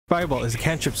Fireball is a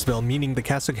cantrip spell, meaning the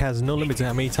caster has no limit to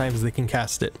how many times they can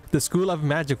cast it. The school of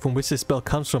magic from which this spell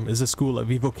comes from is the school of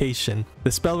evocation.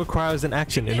 The spell requires an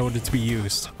action in order to be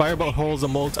used. Fireball holds a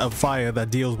bolt of fire that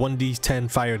deals 1d10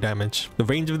 fire damage. The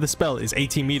range of the spell is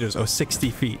 18 meters or 60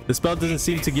 feet. The spell doesn't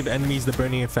seem to give enemies the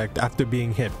burning effect after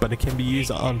being hit, but it can be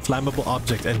used on flammable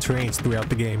objects and terrains throughout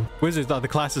the game. Wizards are the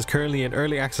classes currently in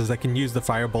early access that can use the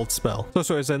Firebolt spell.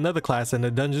 Sorcerer is another class in the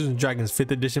Dungeons & Dragons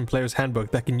 5th edition player's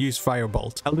handbook that can use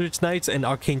Firebolt. Eldritch Knights and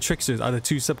Arcane Tricksters are the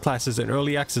two subclasses in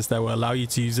early access that will allow you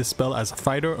to use this spell as a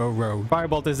fighter or rogue.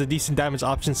 Firebolt is a decent damage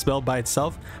option spell by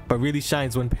itself, but really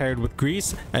shines when paired with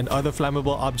grease and other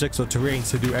flammable objects or terrains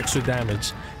to do extra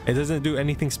damage. It doesn't do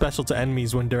anything special to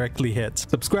enemies when directly hit.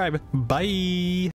 Subscribe. Bye!